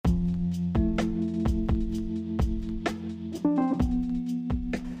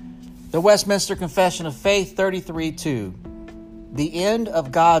The Westminster Confession of Faith 33:2. The end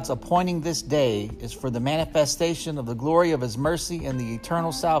of God's appointing this day is for the manifestation of the glory of His mercy and the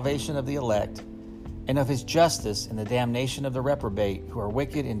eternal salvation of the elect, and of His justice in the damnation of the reprobate who are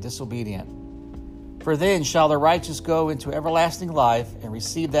wicked and disobedient. For then shall the righteous go into everlasting life and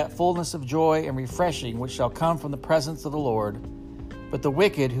receive that fullness of joy and refreshing which shall come from the presence of the Lord. But the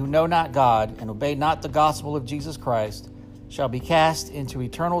wicked who know not God and obey not the gospel of Jesus Christ shall be cast into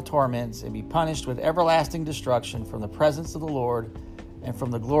eternal torments and be punished with everlasting destruction from the presence of the Lord and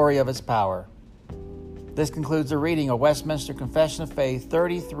from the glory of His power. This concludes the reading of Westminster Confession of Faith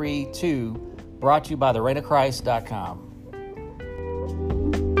 33:2, brought to you by thereignofchrist.com.